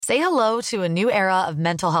Say hello to a new era of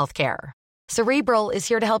mental health care. Cerebral is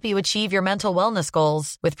here to help you achieve your mental wellness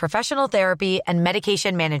goals with professional therapy and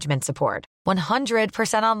medication management support.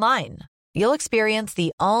 100% online. You'll experience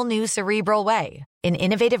the all-new Cerebral Way, an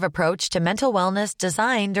innovative approach to mental wellness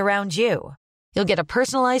designed around you. You'll get a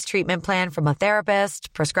personalized treatment plan from a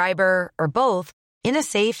therapist, prescriber, or both in a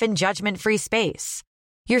safe and judgment-free space.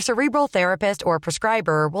 Your Cerebral therapist or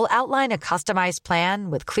prescriber will outline a customized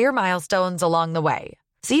plan with clear milestones along the way,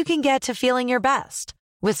 so you can get to feeling your best.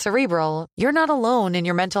 With Cerebral, you're not alone in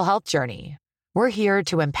your mental health journey. We're here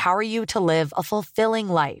to empower you to live a fulfilling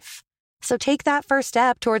life. So take that first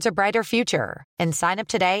step towards a brighter future and sign up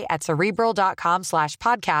today at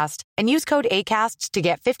Cerebral.com/podcast and use code ACAST to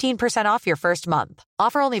get 15% off your first month.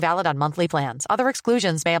 Offer only valid on monthly plans. Other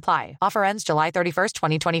exclusions may apply. Offer ends July 31st,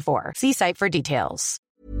 2024. See site for details.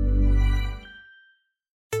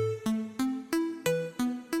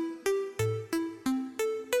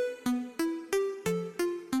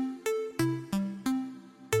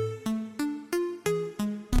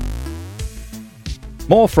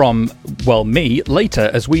 More from, well, me later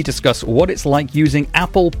as we discuss what it's like using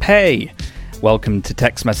Apple Pay. Welcome to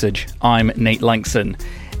Text Message. I'm Nate Langston.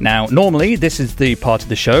 Now, normally this is the part of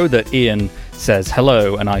the show that Ian says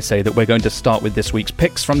hello, and I say that we're going to start with this week's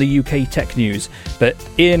picks from the UK tech news. But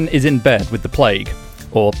Ian is in bed with the plague.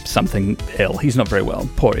 Or something ill. He's not very well.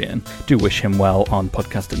 Poor Ian. Do wish him well on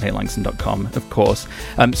podcast@natelangston.com, of course.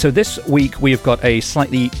 So this week we've got a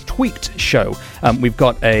slightly tweaked show. We've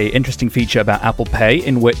got a interesting feature about Apple Pay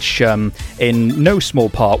in which, in no small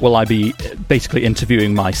part, will I be basically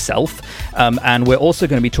interviewing myself. And we're also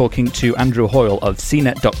going to be talking to Andrew Hoyle of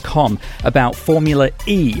CNET.com about Formula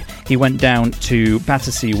E. He went down to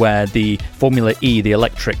Battersea where the Formula E, the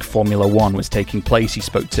electric Formula One, was taking place. He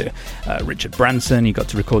spoke to Richard Branson. He got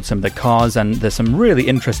to record some of the cars, and there's some really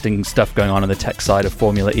interesting stuff going on the tech side of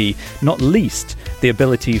Formula E, not least the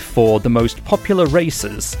ability for the most popular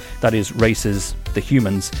racers, that is racers, the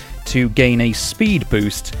humans, to gain a speed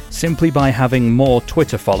boost simply by having more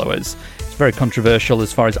Twitter followers. It's very controversial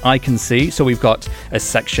as far as I can see, so we've got a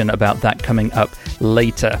section about that coming up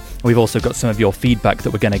later. We've also got some of your feedback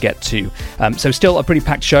that we're going to get to. So still a pretty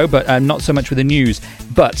packed show, but not so much with the news.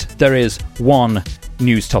 But there is one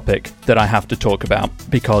news topic that I have to talk about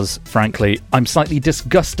because, frankly, I'm slightly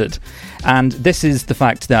disgusted. And this is the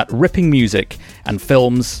fact that ripping music and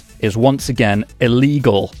films is once again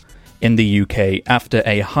illegal in the UK after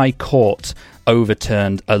a high court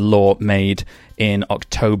overturned a law made in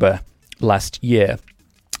October last year.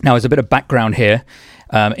 Now, as a bit of background here,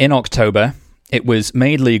 in October, it was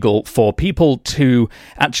made legal for people to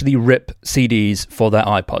actually rip CDs for their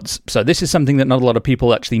iPods. So this is something that not a lot of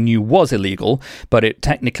people actually knew was illegal, but it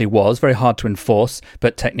technically was. Very hard to enforce,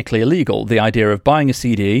 but technically illegal. The idea of buying a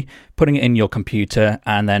CD, putting it in your computer,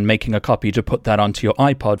 and then making a copy to put that onto your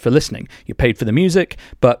iPod for listening. You paid for the music,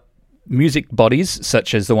 but music bodies,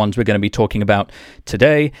 such as the ones we're going to be talking about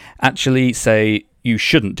today, actually say you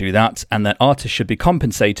shouldn't do that, and that artists should be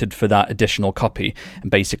compensated for that additional copy.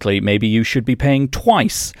 And basically, maybe you should be paying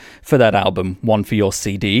twice for that album, one for your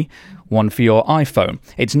CD, one for your iPhone.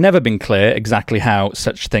 It's never been clear exactly how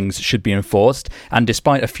such things should be enforced, and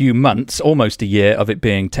despite a few months, almost a year of it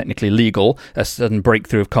being technically legal, a sudden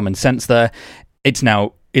breakthrough of common sense there, it's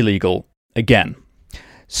now illegal again.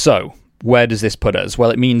 So, where does this put us?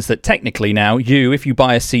 Well, it means that technically now, if you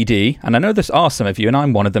buy a CD, and I know there are some of you, and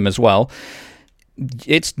I'm one of them as well,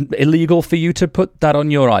 it's illegal for you to put that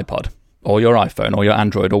on your iPod or your iPhone or your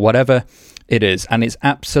Android or whatever it is, and it's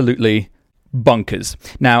absolutely bonkers.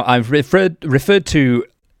 Now, I've referred to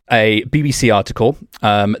a BBC article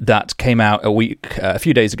that came out a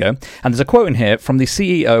few days ago, and there's a quote in here from the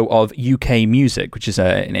CEO of UK Music, which is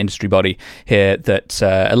an industry body here that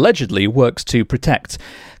allegedly works to protect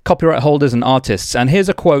copyright holders and artists. And here's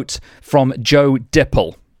a quote from Joe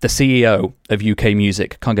Dipple, the CEO of UK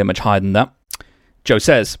Music. Can't get much higher than that. Joe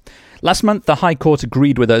says, "Last month, the High Court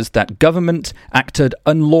agreed with us that government acted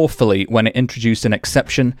unlawfully when it introduced an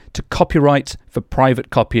exception to copyright for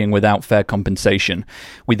private copying without fair compensation.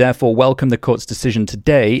 We therefore welcome the court's decision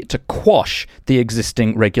today to quash the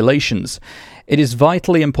existing regulations. It is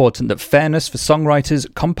vitally important that fairness for songwriters,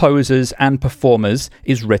 composers, and performers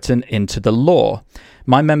is written into the law.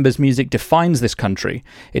 My members' music defines this country.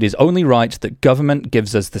 It is only right that government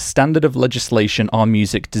gives us the standard of legislation our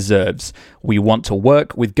music deserves. We want to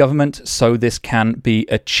work with government so this can be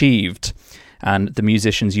achieved." And the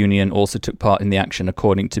Musicians' Union also took part in the action,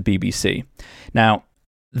 according to BBC. Now,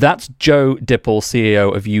 that's Joe Dipple, CEO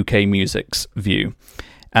of UK Music's view.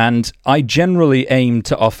 And I generally aim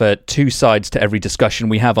to offer two sides to every discussion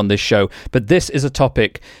we have on this show, but this is a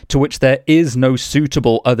topic to which there is no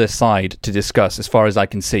suitable other side to discuss, as far as I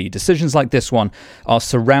can see. Decisions like this one are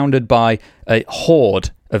surrounded by a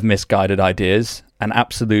horde of misguided ideas and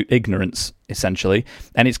absolute ignorance, essentially.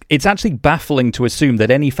 And it's actually baffling to assume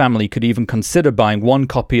that any family could even consider buying one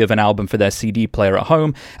copy of an album for their CD player at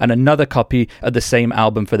home and another copy of the same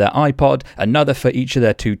album for their iPod, another for each of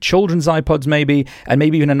their two children's iPods maybe, and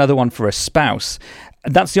maybe even another one for a spouse.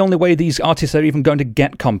 That's the only way these artists are even going to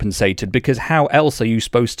get compensated, because how else are you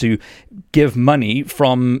supposed to give money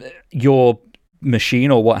from your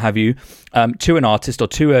machine or what have you to an artist or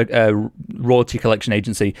to a royalty collection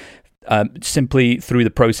agency simply through the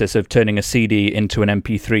process of turning a CD into an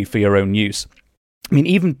MP3 for your own use? I mean,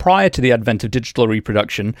 even prior to the advent of digital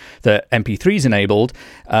reproduction that MP3s enabled,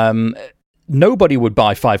 nobody would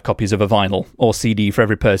buy 5 copies of a vinyl or CD for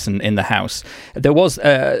every person in the house. There was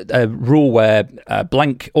a rule where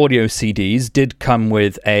blank audio CDs did come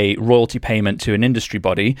with a royalty payment to an industry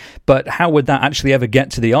body, but how would that actually ever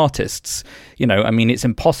get to the artists? You know, I mean, it's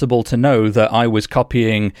impossible to know that I was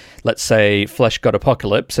copying, let's say, Flesh God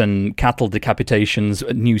Apocalypse and Cattle Decapitation's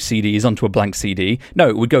new CDs onto a blank CD. No,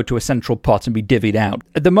 it would go to a central pot and be divvied out.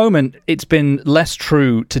 At the moment, it's been less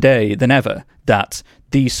true today than ever that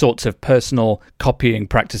these sorts of personal copying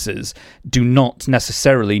practices do not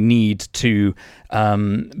necessarily need to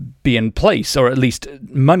be in place, or at least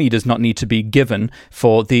money does not need to be given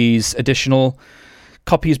for these additional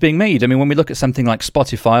copies being made. I mean, when we look at something like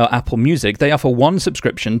Spotify or Apple Music, they offer one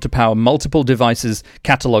subscription to power multiple devices'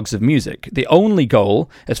 catalogues of music. The only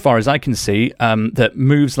goal, as far as I can see, that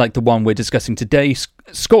moves like the one we're discussing today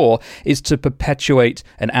score is to perpetuate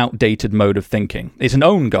an outdated mode of thinking. It's an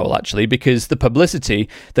own goal, actually, because the publicity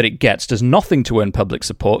that it gets does nothing to earn public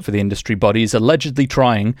support for the industry bodies allegedly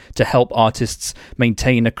trying to help artists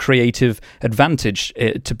maintain a creative advantage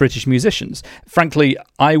to British musicians. Frankly,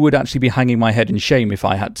 I would actually be hanging my head in shame if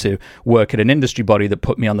I had to work at an industry body that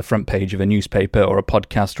put me on the front page of a newspaper or a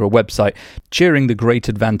podcast or a website cheering the great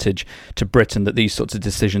advantage to Britain that these sorts of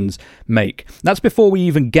decisions make. That's before we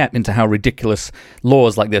even get into how ridiculous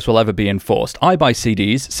laws like this will ever be enforced. I buy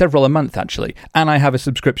CDs, several a month actually, and I have a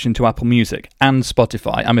subscription to Apple Music and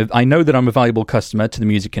Spotify. I know that I'm a valuable customer to the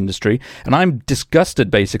music industry, and I'm disgusted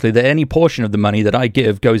basically that any portion of the money that I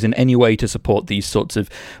give goes in any way to support these sorts of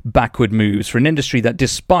backward moves for an industry that,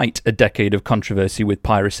 despite a decade of controversy with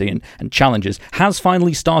piracy and challenges, has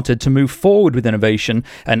finally started to move forward with innovation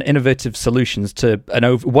and innovative solutions to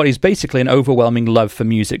what is basically an overwhelming love for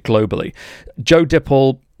music globally. Joe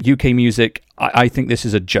Dipple, UK Music, I think this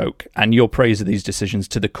is a joke, and your praise of these decisions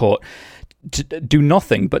to the court to do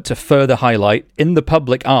nothing but to further highlight in the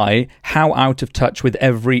public eye how out of touch with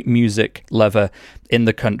every music lover in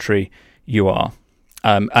the country you are.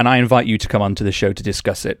 And I invite you to come onto the show to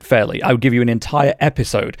discuss it fairly. I would give you an entire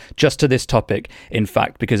episode just to this topic, in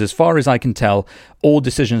fact, because as far as I can tell, all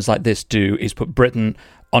decisions like this do is put Britain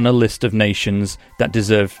on a list of nations that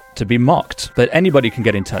deserve to be mocked. But anybody can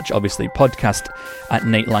get in touch, obviously.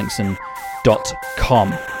 podcast@natelangson.com.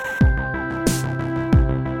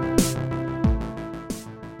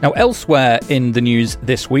 Now, elsewhere in the news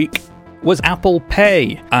this week was Apple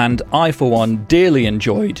Pay, and I, for one, dearly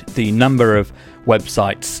enjoyed the number of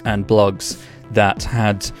websites and blogs that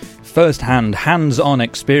had first-hand, hands-on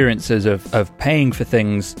experiences of paying for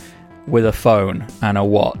things with a phone and a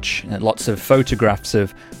watch. And lots of photographs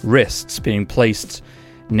of wrists being placed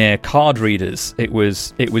near card readers. It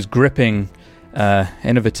was gripping,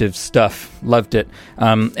 innovative stuff. Loved it.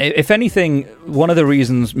 If anything, one of the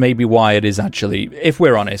reasons maybe why it is actually, if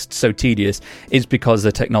we're honest, so tedious is because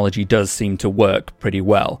the technology does seem to work pretty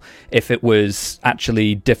well. If it was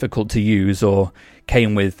actually difficult to use or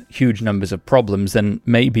came with huge numbers of problems, then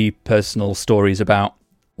maybe personal stories about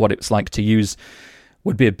what it's like to use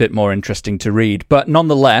would be a bit more interesting to read. But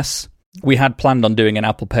nonetheless, we had planned on doing an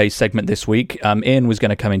Apple Pay segment this week. Ian was going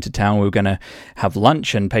to come into town. We were going to have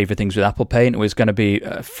lunch and pay for things with Apple Pay, and it was going to be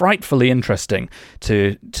frightfully interesting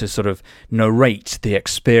to sort of narrate the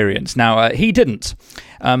experience. Now, he didn't,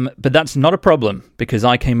 but that's not a problem because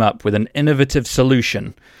I came up with an innovative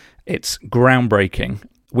solution. It's groundbreaking.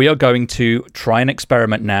 We are going to try an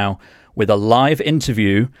experiment now with a live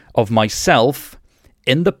interview of myself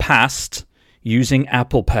in the past using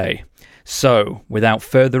Apple Pay. So, without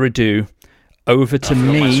further ado, over to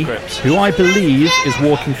me, who I believe is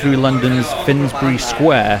walking through London's Finsbury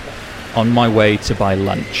Square on my way to buy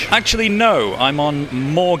lunch. Actually, no, I'm on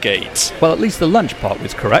Moorgate. Well, at least the lunch part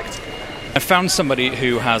was correct. I found somebody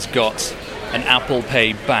who has got an Apple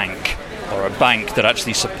Pay bank, or a bank that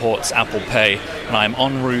actually supports Apple Pay, and I'm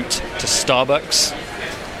en route to Starbucks.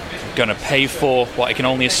 going to pay for what I can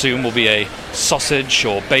only assume will be a sausage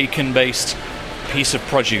or bacon-based piece of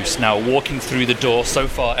produce. Now, walking through the door, so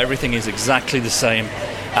far everything is exactly the same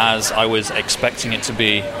as I was expecting it to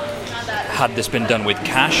be had this been done with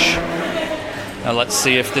cash. Now let's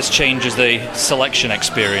see if this changes the selection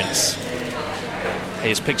experience. He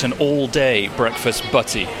has picked an all-day breakfast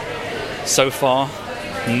butty. So far,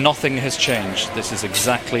 nothing has changed. This is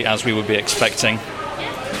exactly as we would be expecting.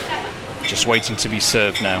 Just waiting to be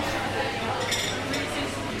served now.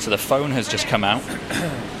 So the phone has just come out.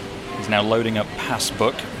 He's now loading up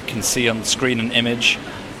Passbook. You can see on the screen an image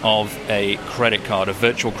of a credit card, a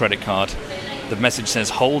virtual credit card. The message says,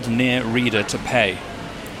 "Hold near reader to pay."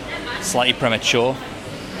 Slightly premature.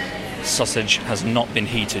 Sausage has not been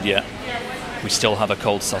heated yet. We still have a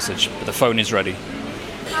cold sausage, but the phone is ready.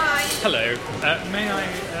 Hi. Hello. May I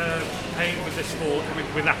pay with this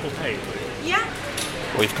with Apple Pay, please? Yeah.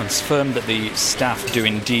 We've confirmed that the staff do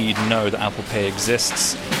indeed know that Apple Pay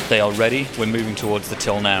exists. They are ready. We're moving towards the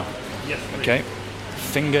till now. Yes, please. Okay.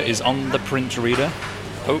 Finger is on the print reader.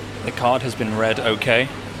 Oh, the card has been read okay.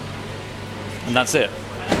 And that's it.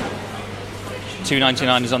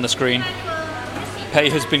 $2.99 is on the screen. Pay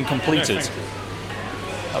has been completed. No, thank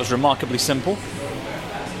you. That was remarkably simple.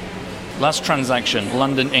 Last transaction,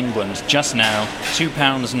 London, England, just now,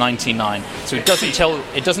 £2.99. So it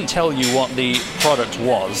doesn't tell you what the product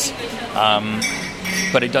was,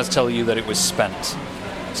 but it does tell you that it was spent.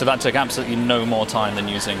 So that took absolutely no more time than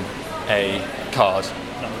using a card.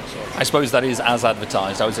 I suppose that is as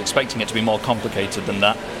advertised. I was expecting it to be more complicated than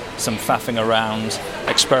that. Some faffing around,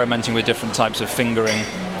 experimenting with different types of fingering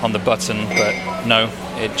on the button, but no,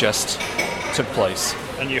 it just took place.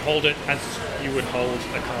 And you hold it as you would hold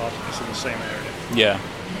a card. It's in the same area. Yeah.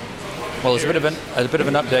 Well, it's a bit of an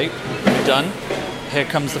update. Done. Here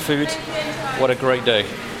comes the food. What a great day.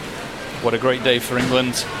 What a great day for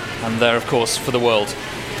England, and there, of course, for the world.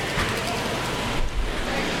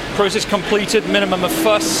 Process completed. Minimum of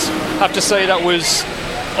fuss. Have to say that was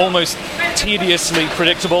almost tediously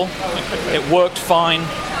predictable. It worked fine.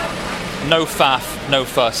 No faff, no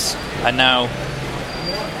fuss. And now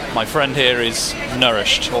my friend here is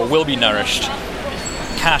nourished, or will be nourished.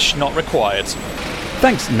 Cash not required.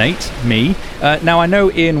 Thanks, Nate. Me. Now, I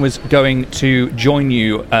know Ian was going to join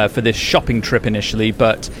you for this shopping trip initially,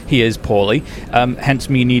 but he is poorly, hence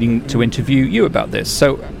me needing to interview you about this.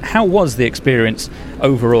 So, how was the experience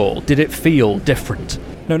overall? Did it feel different?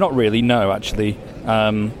 No, not really, no, actually.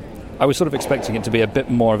 I was sort of expecting it to be a bit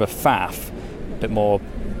more of a faff, a bit more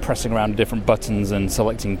pressing around different buttons and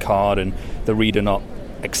selecting card, and the reader not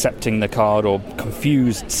accepting the card, or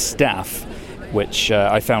confused staff, which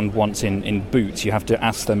I found once in Boots. You have to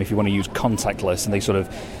ask them if you want to use contactless, and they sort of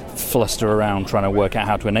fluster around trying to work out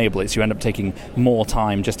how to enable it, so you end up taking more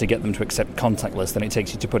time just to get them to accept contactless than it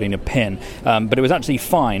takes you to put in a PIN. But it was actually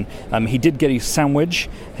fine. He did get his sandwich.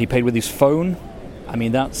 He paid with his phone. I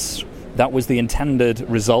mean, that was the intended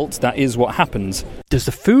result. That is what happens. Does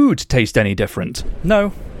the food taste any different?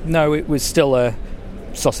 No, it was still a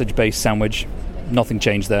sausage-based sandwich. Nothing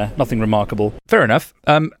changed there. Nothing remarkable. Fair enough.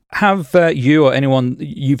 Have you or anyone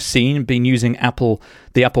you've seen been using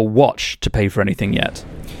the Apple Watch to pay for anything yet?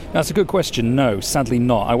 That's a good question. No, sadly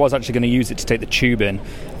not. I was actually going to use it to take the tube in.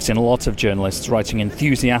 I've seen a lot of journalists writing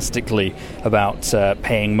enthusiastically about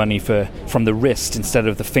paying money from the wrist instead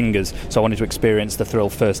of the fingers, so I wanted to experience the thrill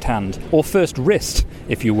firsthand. Or first wrist,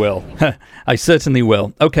 if you will. I certainly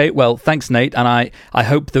will. Okay, well, thanks, Nate, and I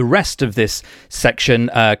hope the rest of this section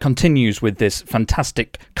continues with this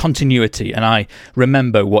fantastic continuity, and I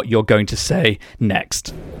remember what you're going to say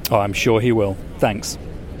next. Oh, I'm sure he will. Thanks.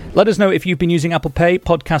 Let us know if you've been using Apple Pay,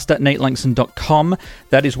 podcast@natelangson.com.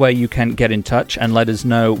 That is where you can get in touch and let us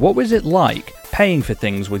know, what was it like paying for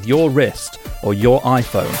things with your wrist or your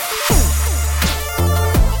iPhone?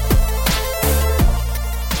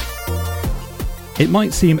 It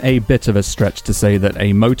might seem a bit of a stretch to say that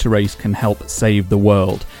a motor race can help save the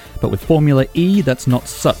world, but with Formula E, that's not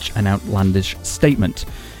such an outlandish statement.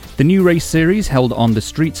 The new race series, held on the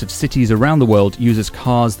streets of cities around the world, uses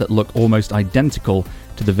cars that look almost identical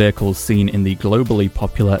to the vehicles seen in the globally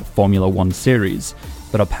popular Formula One series,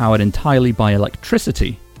 but are powered entirely by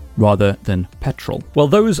electricity rather than petrol. Well,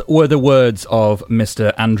 those were the words of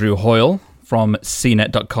Mr. Andrew Hoyle from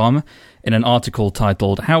CNET.com in an article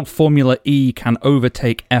titled "How Formula E Can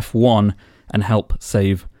Overtake F1 and Help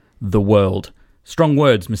Save the World." Strong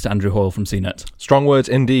words, Mr. Andrew Hoyle from CNET. Strong words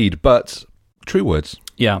indeed, but true words.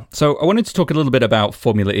 Yeah, so I wanted to talk a little bit about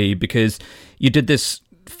Formula E because you did this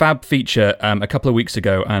fab feature a couple of weeks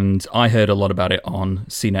ago, and I heard a lot about it on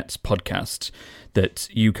CNET's podcast that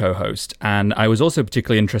you co-host. And I was also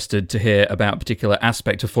particularly interested to hear about a particular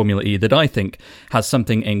aspect of Formula E that I think has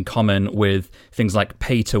something in common with things like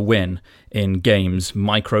pay to win in games,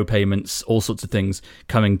 micropayments, all sorts of things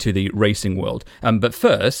coming to the racing world. But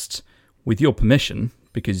first, with your permission,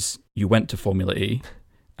 because you went to Formula E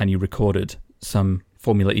and you recorded some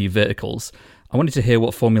Formula E vehicles, I wanted to hear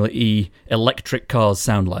what Formula E electric cars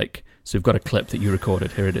sound like. So we've got a clip that you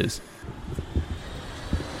recorded. Here it is.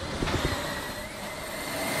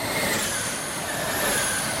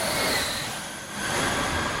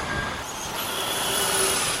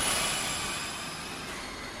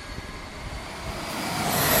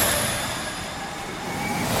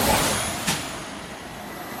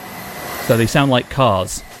 So they sound like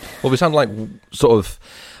cars. Well, they sound like sort of...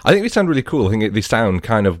 I think they sound really cool. I think they sound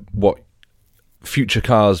kind of what future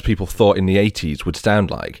cars people thought in the 80s would sound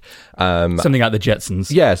like. Something like the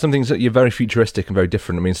Jetsons. Yeah, something that you're very futuristic and very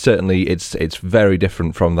different. I mean, certainly it's very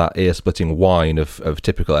different from that ear-splitting whine of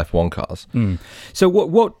typical F1 cars. So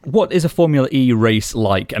what is a Formula E race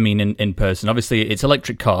like? I mean, in person. Obviously, it's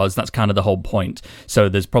electric cars. That's kind of the whole point. So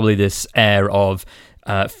there's probably this air of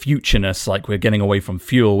futureness, like we're getting away from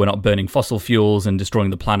fuel, we're not burning fossil fuels and destroying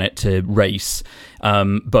the planet to race.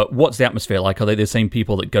 But what's the atmosphere like? Are they the same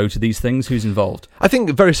people that go to these things? Who's involved? I think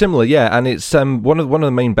very similar, yeah. And it's one of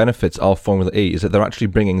the main benefits of Formula E is that they're actually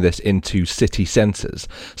bringing this into city centres.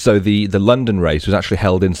 So the London race was actually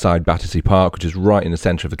held inside Battersea Park, which is right in the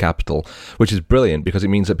centre of the capital, which is brilliant because it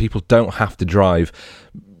means that people don't have to drive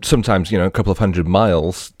sometimes, a couple of 100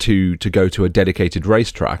 miles to go to a dedicated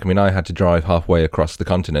racetrack. I mean, I had to drive halfway across the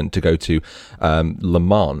continent to go to Le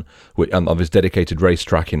Mans, of this dedicated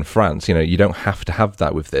racetrack in France. You don't have to have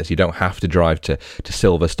that with this. You don't have to drive to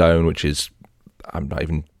Silverstone, which is, I'm not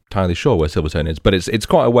even entirely sure where Silverstone is, but it's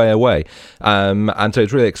quite a way away. And so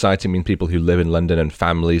it's really exciting. I mean, people who live in London and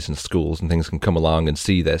families and schools and things can come along and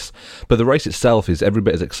see this. But the race itself is every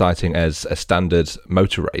bit as exciting as a standard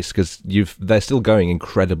motor race because they're still going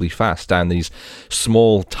incredibly fast down these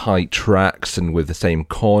small, tight tracks and with the same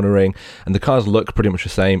cornering. And the cars look pretty much the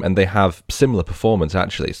same and they have similar performance,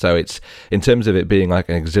 actually. So it's, in terms of it being like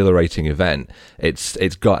an exhilarating event, it's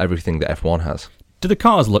got everything that F1 has. Do the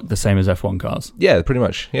cars look the same as F1 cars? Yeah, pretty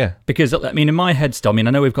much, yeah. Because, I mean, in my head still, I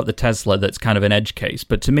know we've got the Tesla that's kind of an edge case,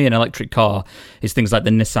 but to me an electric car is things like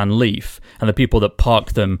the Nissan Leaf and the people that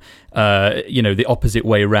park them, the opposite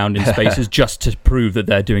way around in spaces just to prove that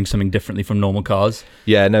they're doing something differently from normal cars.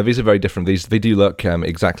 Yeah, no, these are very different. They do look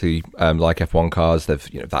exactly like F1 cars.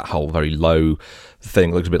 They've, that whole very low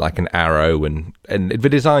thing looks a bit like an arrow, and they're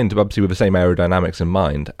designed obviously with the same aerodynamics in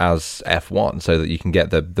mind as F1 so that you can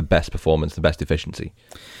get the best performance, the best efficiency.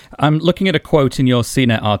 I'm looking at a quote in your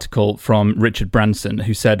CNET article from Richard Branson,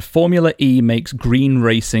 who said, Formula E makes green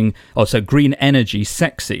energy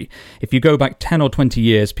sexy. If you go back 10 or 20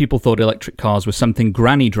 years, people thought electric cars were something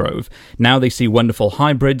granny drove. Now they see wonderful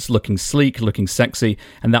hybrids, looking sleek, looking sexy,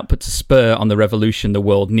 and that puts a spur on the revolution the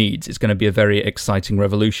world needs. It's going to be a very exciting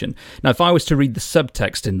revolution. Now, if I was to read the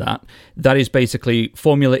subtext in that is basically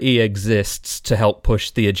Formula E exists to help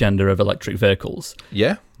push the agenda of electric vehicles.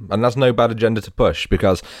 Yeah. And that's no bad agenda to push,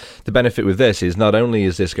 because the benefit with this is not only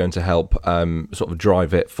is this going to help sort of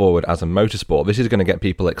drive it forward as a motorsport, this is going to get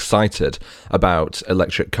people excited about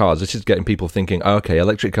electric cars. This is getting people thinking, oh, okay,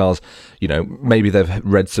 electric cars, maybe they've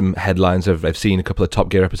read some headlines, they've seen a couple of Top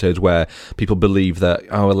Gear episodes where people believe that,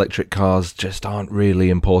 electric cars just aren't really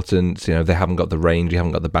important. They haven't got the range, you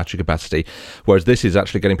haven't got the battery capacity. Whereas this is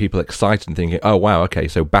actually getting people excited and thinking, oh, wow, okay,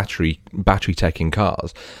 so battery tech in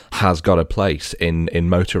cars has got a place in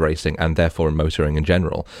motor racing and therefore in motoring in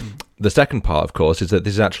general. The second part, of course, is that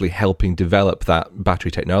this is actually helping develop that battery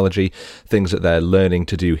technology, things that they're learning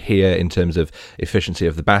to do here in terms of efficiency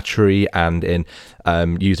of the battery and in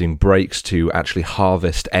using brakes to actually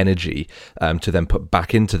harvest energy to then put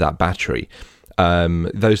back into that battery.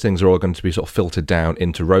 Those things are all going to be sort of filtered down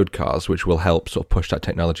into road cars, which will help sort of push that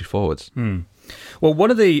technology forwards. Well,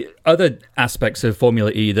 one of the other aspects of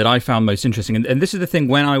Formula E that I found most interesting, and this is the thing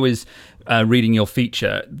when I was reading your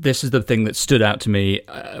feature, this is the thing that stood out to me.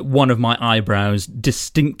 One of my eyebrows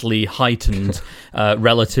distinctly heightened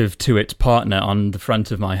relative to its partner on the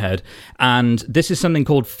front of my head. And this is something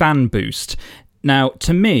called fan boost. Now,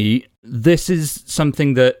 to me, this is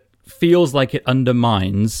something that feels like it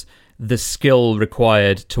undermines the skill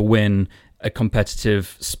required to win a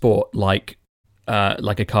competitive sport like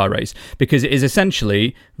a car race, because it is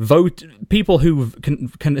essentially people who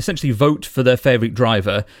can essentially vote for their favorite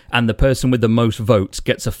driver, and the person with the most votes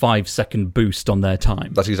gets a 5-second boost on their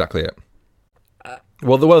time. That's exactly it.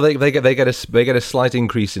 They get a slight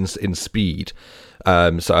increase in speed.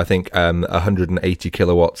 So I think 180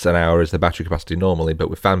 kilowatts an hour is the battery capacity normally, but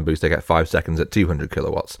with fan boost they get 5 seconds at 200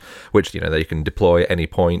 kilowatts, which they can deploy at any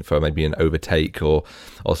point for maybe an overtake or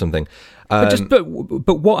something. But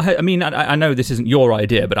what I mean, I know this isn't your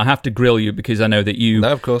idea, but I have to grill you because I know that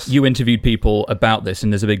you interviewed people about this,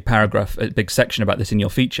 and there's a big paragraph, a big section about this in your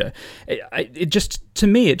feature. It just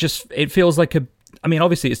feels like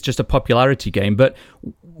obviously it's just a popularity game, but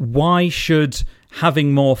why should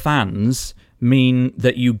having more fans mean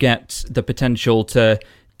that you get the potential to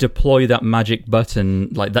deploy that magic button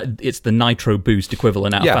like that? It's the nitro boost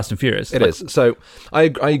equivalent out of Fast and Furious. It is. So I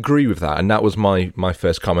agree with that, and that was my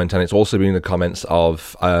first comment, and it's also been the comments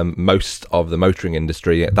of most of the motoring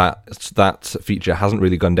industry. That feature hasn't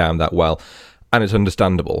really gone down that well, and it's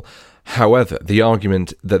understandable. However, the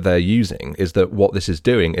argument that they're using is that what this is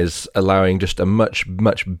doing is allowing just a much,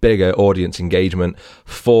 much bigger audience engagement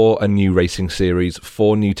for a new racing series,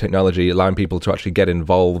 for new technology, allowing people to actually get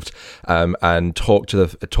involved and talk to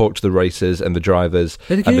the racers and the drivers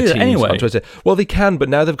and the teams anyway. on Twitter. Well, they can, but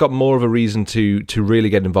now they've got more of a reason to really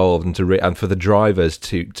get involved and for the drivers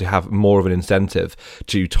to have more of an incentive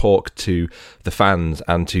to talk to the fans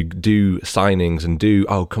and to do signings and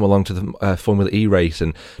come along to the Formula E race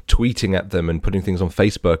and tweeting at them and putting things on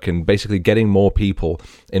Facebook and basically getting more people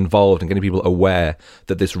involved and getting people aware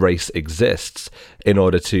that this race exists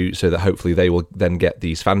so that hopefully they will then get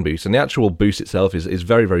these fan boosts. And the actual boost itself is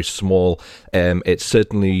very, very small. It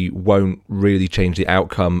certainly won't really change the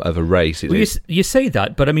outcome of a race. You say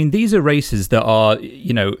that, but I mean, these are races that are,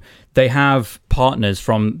 they have partners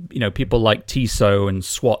from, people like Tissot and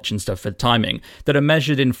Swatch and stuff for timing that are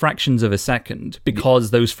measured in fractions of a second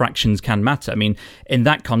because those fractions can matter. I mean, in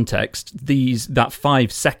that context, that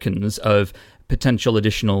 5 seconds of potential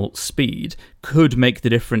additional speed could make the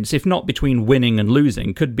difference, if not between winning and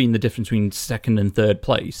losing, could be in the difference between second and third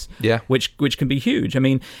place. Yeah, which can be huge. I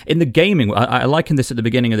mean, in the gaming, I liken this at the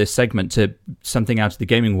beginning of this segment to something out of the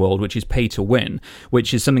gaming world, which is pay to win,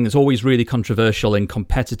 which is something that's always really controversial in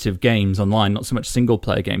competitive games online, not so much single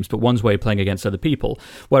player games, but ones where you're playing against other people,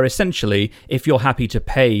 where essentially, if you're happy to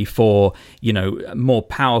pay for, more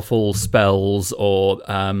powerful spells or,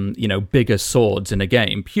 bigger swords in a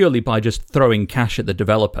game, purely by just throwing cash at the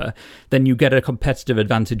developer, then you get a competitive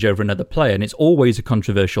advantage over another player, and it's always a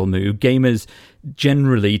controversial move. Gamers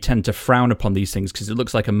generally tend to frown upon these things because it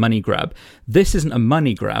looks like a money grab. This isn't a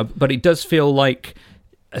money grab, but it does feel like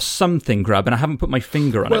a something grab, and I haven't put my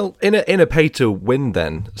finger on it. Well, in a pay to win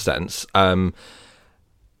then sense,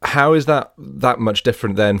 how is that much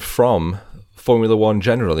different then from Formula One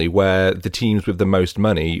generally, where the teams with the most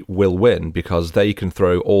money will win because they can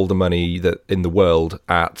throw all the money that in the world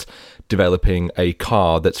at developing a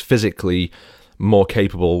car that's physically more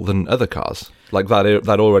capable than other cars? Like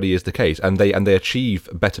that already is the case, and they achieve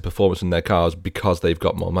better performance in their cars because they've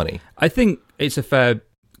got more money. I think it's a fair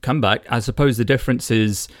comeback. I suppose the difference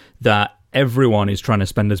is that everyone is trying to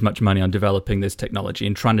spend as much money on developing this technology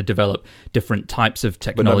and trying to develop different types of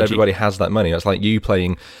technology. But not everybody has that money. It's like you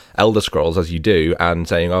playing Elder Scrolls as you do and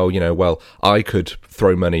saying, I could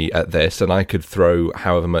throw money at this and I could throw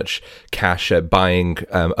however much cash at buying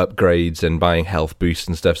upgrades and buying health boosts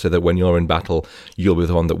and stuff so that when you're in battle, you'll be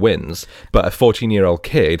the one that wins. But a 14-year-old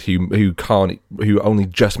kid who only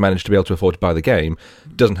just managed to be able to afford to buy the game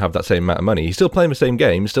doesn't have that same amount of money. He's still playing the same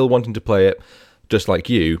game, still wanting to play it just like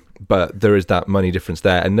you, but there is that money difference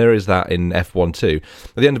there, and there is that in F1 too.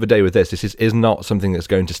 At the end of the day with this is not something that's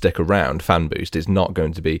going to stick around. Fan boost is not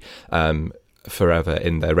going to be forever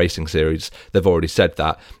in their racing series. They've already said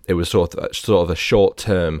that. It was sort of a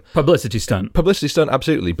short-term publicity stunt,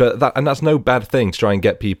 absolutely, but that's no bad thing to try and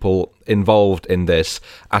get people involved in this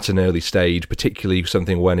at an early stage, particularly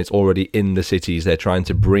something when it's already in the cities. They're trying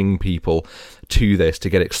to bring people to this to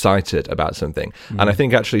get excited about something. And I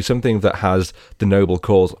think actually something that has the noble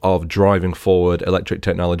cause of driving forward electric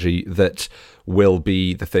technology that will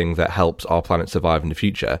be the thing that helps our planet survive in the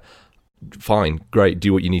future. Fine, great,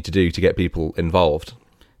 do what you need to do to get people involved.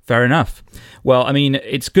 Fair enough. Well, I mean,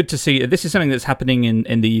 it's good to see. This is something that's happening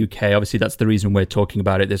in the UK. Obviously, that's the reason we're talking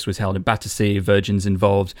about it. This was held in Battersea, Virgin's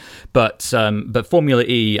involved. But Formula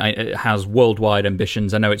E has worldwide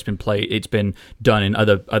ambitions. I know it's been done in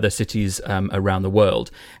other cities around the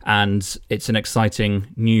world. And it's an exciting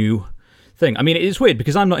new thing. I mean, it's weird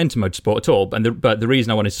because I'm not into motorsport at all, but the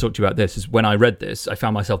reason I wanted to talk to you about this is when I read this, I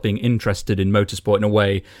found myself being interested in motorsport in a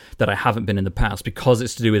way that I haven't been in the past, because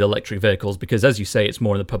it's to do with electric vehicles, because as you say, it's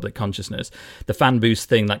more in the public consciousness. The fan boost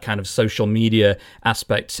thing, that kind of social media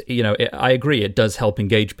aspect, I agree, it does help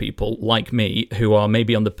engage people like me who are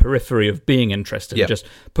maybe on the periphery of being interested. Yep. Just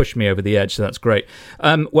push me over the edge, so that's great.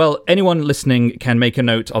 Well, anyone listening can make a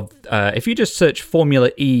note of, if you just search Formula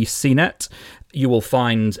E CNET, you will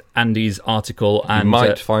find Andy's article. And you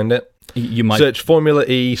might find it. You might search Formula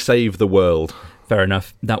E Save the World. Fair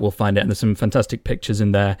enough. That will find it. And there's some fantastic pictures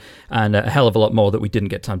in there and a hell of a lot more that we didn't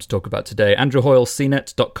get time to talk about today. Andrew Hoyle,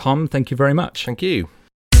 cnet.com. Thank you very much. Thank you.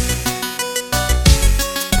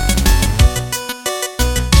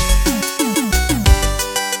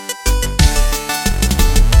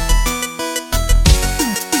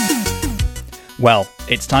 Well,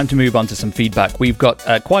 it's time to move on to some feedback. We've got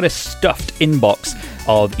quite a stuffed inbox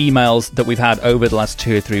of emails that we've had over the last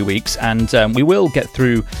 2 or 3 weeks, and we will get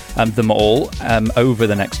through them all over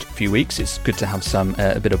the next few weeks. It's good to have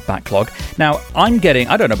a bit of backlog. Now, I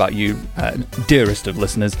don't know about you, dearest of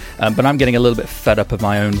listeners, but I'm getting a little bit fed up of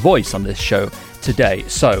my own voice on this show today.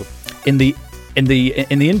 So, in the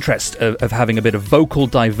interest of having a bit of vocal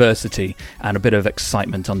diversity and a bit of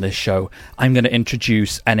excitement on this show, I'm going to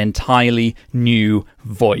introduce an entirely new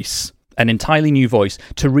voice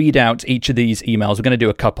to read out each of these emails. We're going to do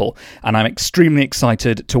a couple, and I'm extremely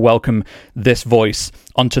excited to welcome this voice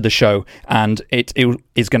onto the show, and it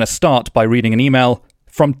is going to start by reading an email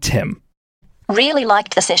from Tim. Really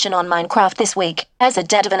liked the session on Minecraft this week. As a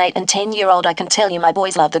dad of an 8 and 10-year-old, I can tell you my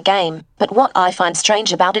boys love the game. But what I find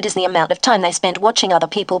strange about it is the amount of time they spend watching other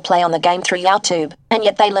people play on the game through YouTube. And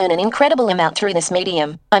yet they learn an incredible amount through this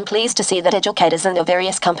medium. I'm pleased to see that educators and the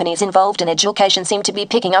various companies involved in education seem to be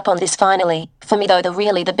picking up on this finally. For me though,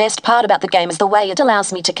 the best part about the game is the way it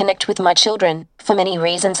allows me to connect with my children. For many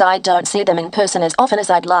reasons, I don't see them in person as often as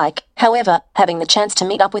I'd like. However, having the chance to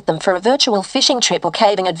meet up with them for a virtual fishing trip or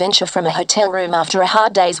caving adventure from a hotel room after a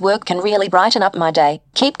hard day's work can really brighten up my day.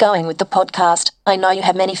 Keep going with the podcast. I know you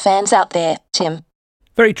have many fans out there, Tim.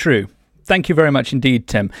 Very true. Thank you very much indeed,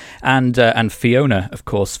 Tim. And Fiona, of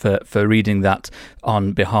course, for reading that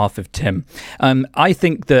on behalf of Tim. I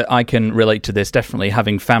think that I can relate to this, definitely,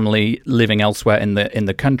 having family living elsewhere in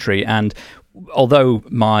the country. And although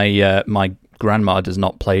my grandma does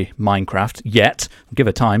not play Minecraft yet, give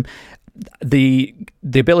her time, the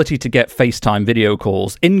ability to get FaceTime video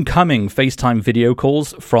calls, incoming FaceTime video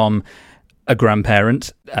calls from a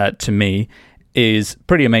grandparent to me, is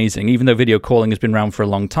pretty amazing. Even though video calling has been around for a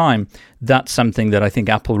long time, that's something that I think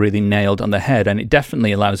Apple really nailed on the head, and it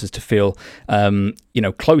definitely allows us to feel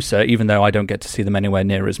closer, even though I don't get to see them anywhere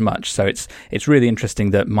near as much. So it's really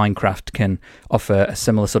interesting that Minecraft can offer a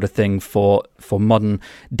similar sort of thing for modern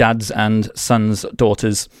dads and sons,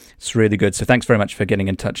 daughters. It's really good. So thanks very much for getting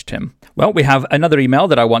in touch, Tim. Well, we have another email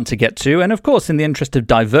that I want to get to, and of course, in the interest of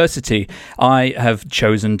diversity, I have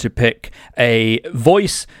chosen to pick a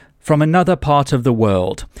voice from another part of the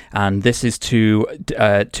world, and this is to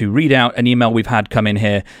read out an email we've had come in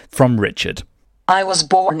here from Richard. I was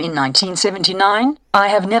born in 1979. I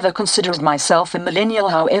have never considered myself a millennial,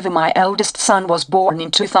 however my eldest son was born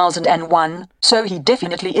in 2001, so he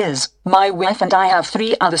definitely is. My wife and I have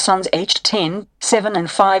 3 other sons aged 10, 7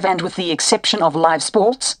 and 5, and with the exception of live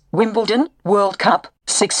sports, Wimbledon, World Cup,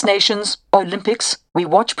 Six Nations, Olympics, we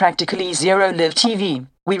watch practically zero live TV.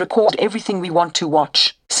 We record everything we want to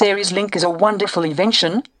watch. Series Link is a wonderful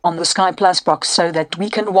invention on the Sky Plus box so that we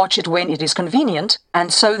can watch it when it is convenient,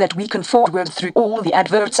 and so that we can forward through all the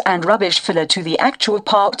adverts and rubbish filler to the actual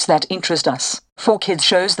parts that interest us. For kids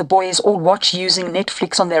shows, the boys all watch using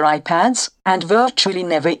Netflix on their iPads, and virtually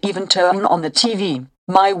never even turn on the TV.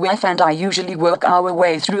 My wife and I usually work our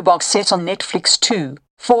way through box sets on Netflix too.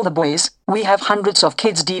 For the boys, we have hundreds of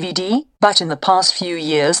kids' DVD, but in the past few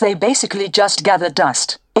years they basically just gather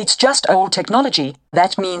dust. It's just old technology.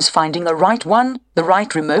 That means finding the right one, the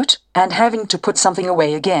right remote, and having to put something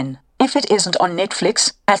away again. If it isn't on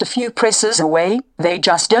Netflix, at a few presses away, they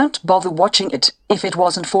just don't bother watching it. If it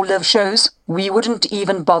wasn't for live shows, we wouldn't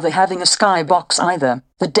even bother having a Sky box either.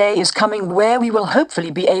 The day is coming where we will hopefully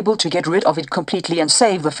be able to get rid of it completely and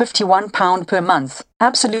save the £51 per month.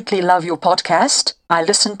 Absolutely love your podcast. I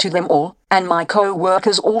listen to them all, and my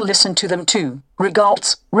co-workers all listen to them too.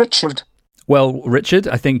 Regards, Richard. Well, Richard,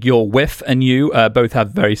 I think your whiff and you both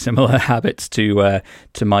have very similar habits to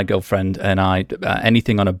my girlfriend and I.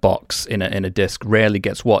 Anything on a box in a disc rarely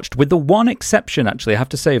gets watched, with the one exception, actually, I have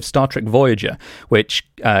to say, of Star Trek Voyager, which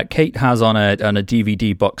Kate has on a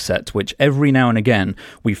DVD box set, which every now and again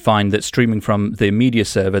we find that streaming from the media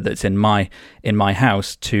server that's in my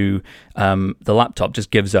house to the laptop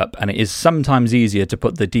just gives up, and it is sometimes easier to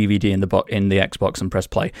put the DVD in the Xbox and press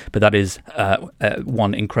play. But that is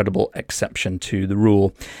one incredible exception to the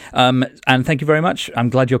rule. And thank you very much. I'm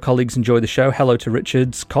glad your colleagues enjoy the show. Hello to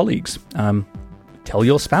Richard's colleagues. Tell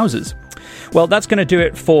your spouses. Well, that's going to do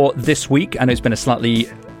it for this week. I know it's been a slightly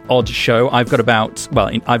odd show. I've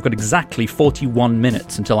got exactly 41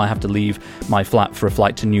 minutes until I have to leave my flat for a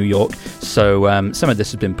flight to New York. So some of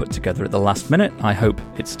this has been put together at the last minute. I hope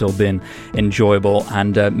it's still been enjoyable,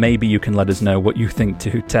 and maybe you can let us know what you think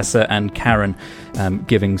to Tessa and Karen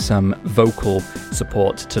giving some vocal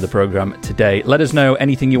support to the programme today. Let us know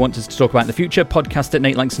anything you want us to talk about in the future.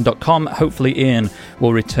 podcast@natelangson.com. Hopefully Ian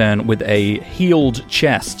will return with a healed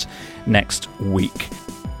chest next week.